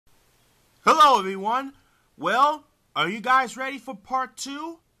Hello, everyone. Well, are you guys ready for part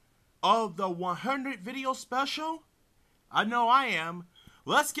 2 of the 100 video special? I know I am.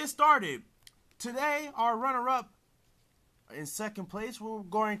 Let's get started. Today, our runner-up in second place, we're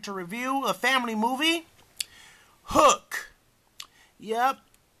going to review a family movie, Hook. Yep,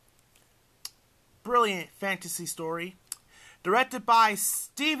 brilliant fantasy story. Directed by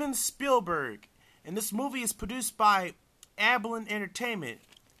Steven Spielberg. And this movie is produced by Amblin Entertainment.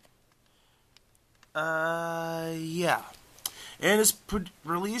 Yeah. And it's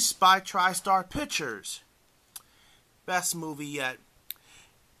released by TriStar Pictures. Best movie yet.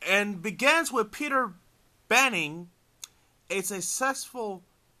 And begins with Peter Banning, a successful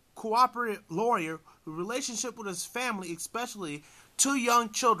cooperative lawyer whose relationship with his family, especially two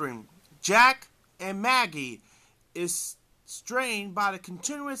young children, Jack and Maggie, is strained by the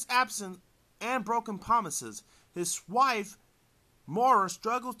continuous absence and broken promises. His wife, Maura,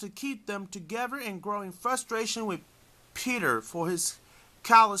 struggles to keep them together and growing frustration with Peter for his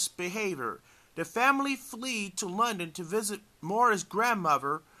callous behavior. The family flee to London to visit Maura's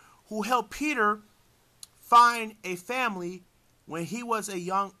grandmother, who helped Peter find a family when he was a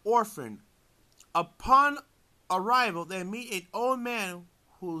young orphan. Upon arrival, they meet an old man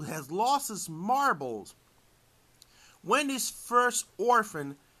who has lost his marbles. Wendy's first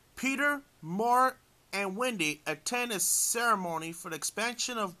orphan, Peter, Maura, and Wendy attend a ceremony for the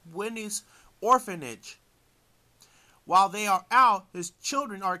expansion of Wendy's orphanage. While they are out, his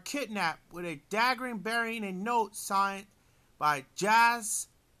children are kidnapped with a dagger bearing a note signed by Jazz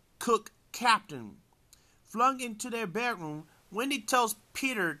Cook Captain. Flung into their bedroom, Wendy tells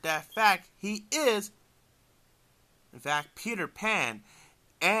Peter that he is, in fact, Peter Pan,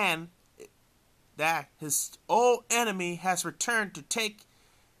 and that his old enemy has returned to take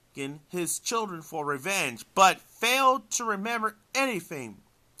his children for revenge, but failed to remember anything.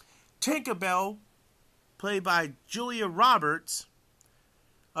 Tinkerbell, played by Julia Roberts,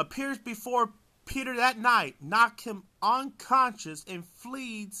 appears before Peter that night, knocks him unconscious, and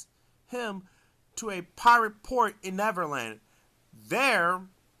flees him to a pirate port in Neverland. There,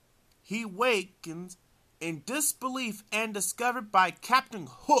 he wakens in disbelief and discovered by Captain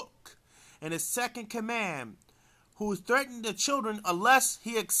Hook and his second command, who threatened the children unless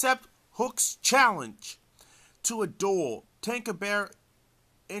he accepts Hook's challenge to a duel. Tinkerbell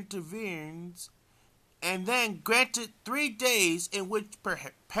intervenes and then granted 3 days in which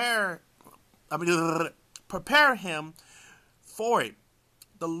prepare him for it.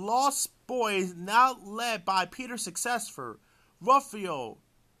 The Lost Boys, now led by Peter's successor, Raphael,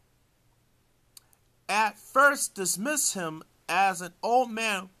 at first dismiss him as an old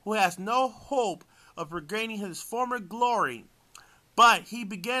man who has no hope of regaining his former glory, but he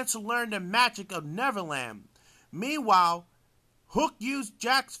began to learn the magic of Neverland. Meanwhile, Hook used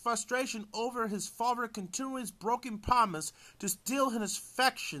Jack's frustration over his father's continuous broken promise to steal his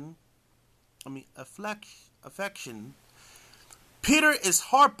affection. Peter is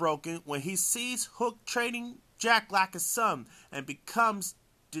heartbroken when he sees Hook treating Jack like a son and becomes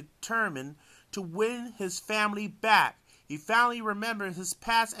determined to win his family back. He finally remembered his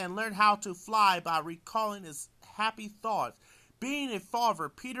past and learned how to fly by recalling his happy thoughts. Being a father,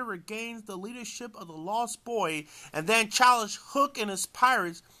 Peter regains the leadership of the Lost Boy and then challenges Hook and his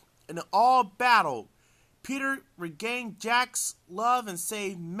pirates in an all-battle. Peter regained Jack's love and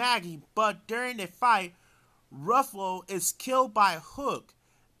saved Maggie, but during the fight, Ruffalo is killed by Hook.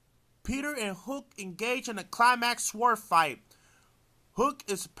 Peter and Hook engage in a climax sword fight. Hook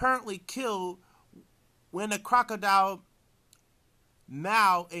is apparently killed when a crocodile,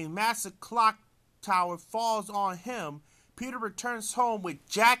 now a massive clock tower, falls on him. Peter returns home with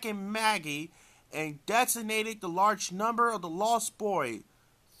Jack and Maggie and designated the large number of the Lost Boy,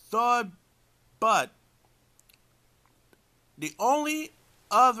 Thud Butt. The only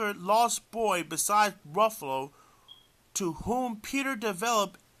other Lost Boy besides Ruffalo to whom Peter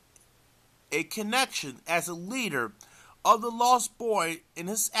developed a connection as a leader of the Lost Boy in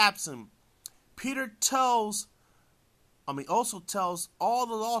his absence. Peter also tells all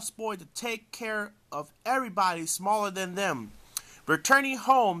the Lost Boys to take care of everybody smaller than them. Returning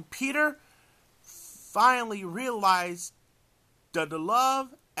home, Peter finally realized that the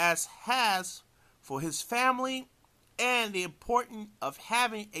love as has for his family and the importance of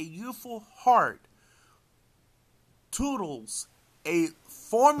having a youthful heart. Toodles, a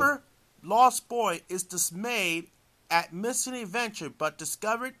former Lost Boy, is dismayed at missing adventure, but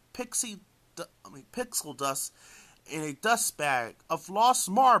discovered pixel dust in a dust bag of lost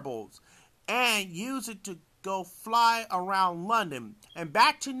marbles and used it to go fly around London and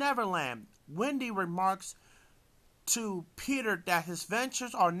back to Neverland. Wendy remarks to Peter that his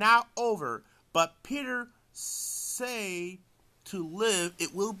ventures are now over, but Peter say to live,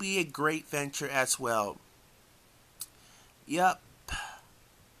 it will be a great venture as well. Yep.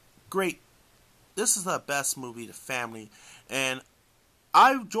 Great. This is the best movie, The Family. And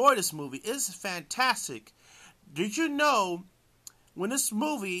I enjoy this movie. It's fantastic. Did you know when this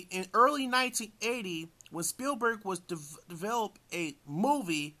movie in early 1980, when Spielberg was developed a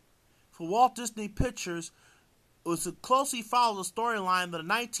movie for Walt Disney Pictures, it was to closely follow the storyline of the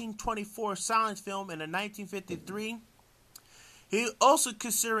 1924 silent film and the 1953. He also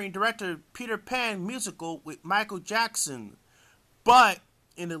considering director Peter Pan musical with Michael Jackson, but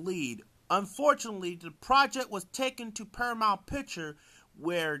in the lead. Unfortunately, the project was taken to Paramount Pictures,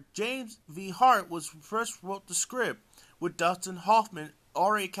 where James V. Hart was first wrote the script, with Dustin Hoffman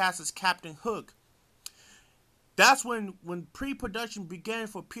already cast as Captain Hook. That's when pre-production began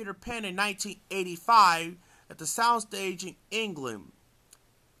for Peter Pan in 1985 at the Soundstage in England.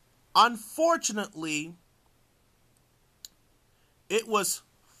 Unfortunately, it was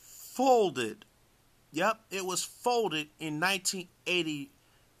folded. Yep, it was folded in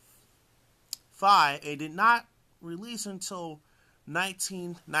 1985 and did not release until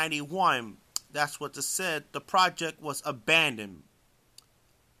 1991. That's what it said. The project was abandoned.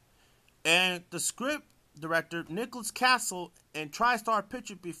 And the script director Nicholas Castle and TriStar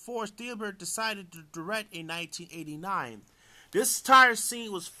Pictures before Spielberg decided to direct in 1989. This entire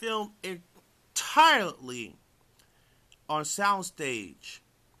scene was filmed entirely on soundstage.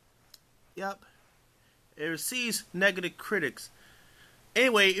 Yep. It receives negative critics.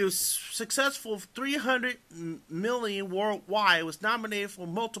 Anyway, it was successful, 300 million worldwide. It was nominated for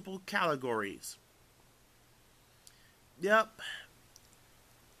multiple categories. Yep.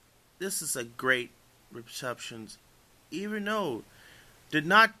 This is a great reception. Even though did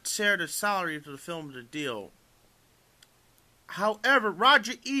not share the salary for the film of the deal. However,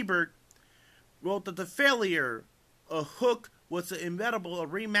 Roger Ebert wrote that the failure of Hook was an inevitable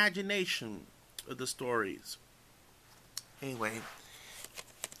reimagination of the stories. Anyway,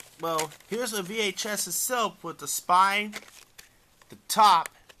 well, here's a VHS itself with the spine, the top,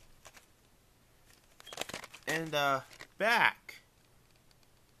 and the back.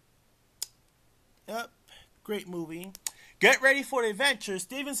 Yep, great movie. Get ready for the adventure.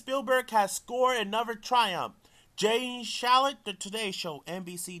 Steven Spielberg has scored another triumph. Jane Shalit, The Today Show,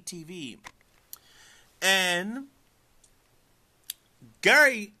 NBC TV. And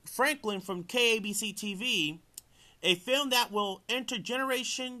Gary Franklin from KABC TV, a film that will enter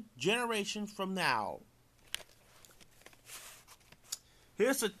generation from now.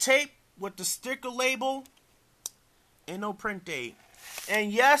 Here's a tape with the sticker label and no print date.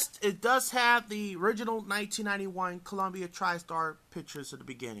 And yes, it does have the original 1991 Columbia TriStar Pictures at the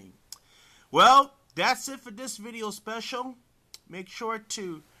beginning. Well, that's it for this video special. Make sure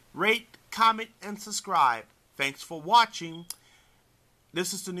to rate, comment, and subscribe. Thanks for watching.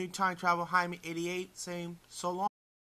 This is the New Time Travel Jaime 88 saying so long.